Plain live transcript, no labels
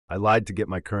I lied to get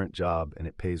my current job, and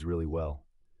it pays really well.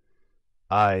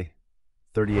 I,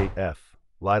 38F,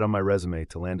 lied on my resume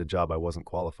to land a job I wasn't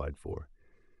qualified for.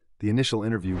 The initial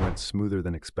interview went smoother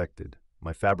than expected.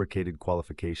 My fabricated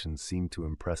qualifications seemed to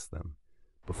impress them.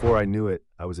 Before I knew it,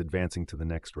 I was advancing to the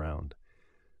next round.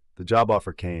 The job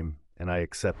offer came, and I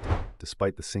accepted,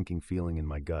 despite the sinking feeling in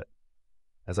my gut.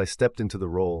 As I stepped into the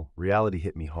role, reality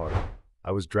hit me hard.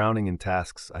 I was drowning in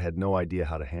tasks I had no idea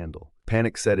how to handle.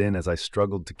 Panic set in as I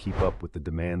struggled to keep up with the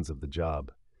demands of the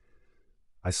job.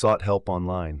 I sought help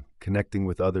online, connecting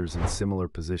with others in similar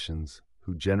positions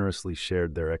who generously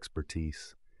shared their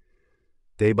expertise.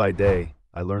 Day by day,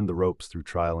 I learned the ropes through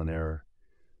trial and error.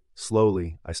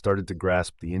 Slowly, I started to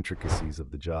grasp the intricacies of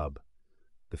the job.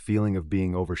 The feeling of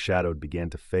being overshadowed began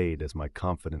to fade as my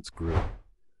confidence grew.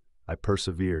 I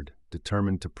persevered,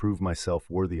 determined to prove myself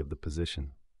worthy of the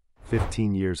position.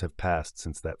 15 years have passed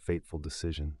since that fateful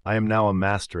decision. I am now a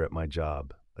master at my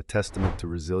job, a testament to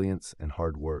resilience and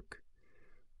hard work.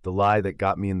 The lie that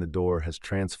got me in the door has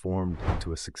transformed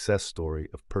into a success story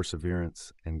of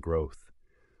perseverance and growth.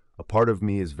 A part of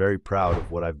me is very proud of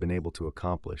what I've been able to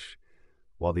accomplish,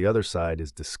 while the other side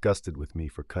is disgusted with me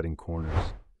for cutting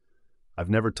corners. I've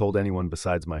never told anyone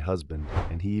besides my husband,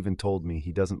 and he even told me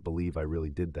he doesn't believe I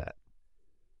really did that.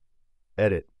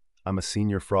 Edit. I'm a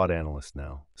senior fraud analyst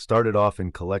now. Started off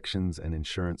in collections and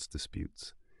insurance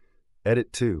disputes.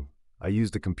 Edit 2. I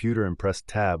used a computer and pressed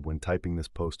tab when typing this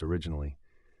post originally.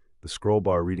 The scroll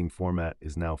bar reading format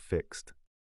is now fixed.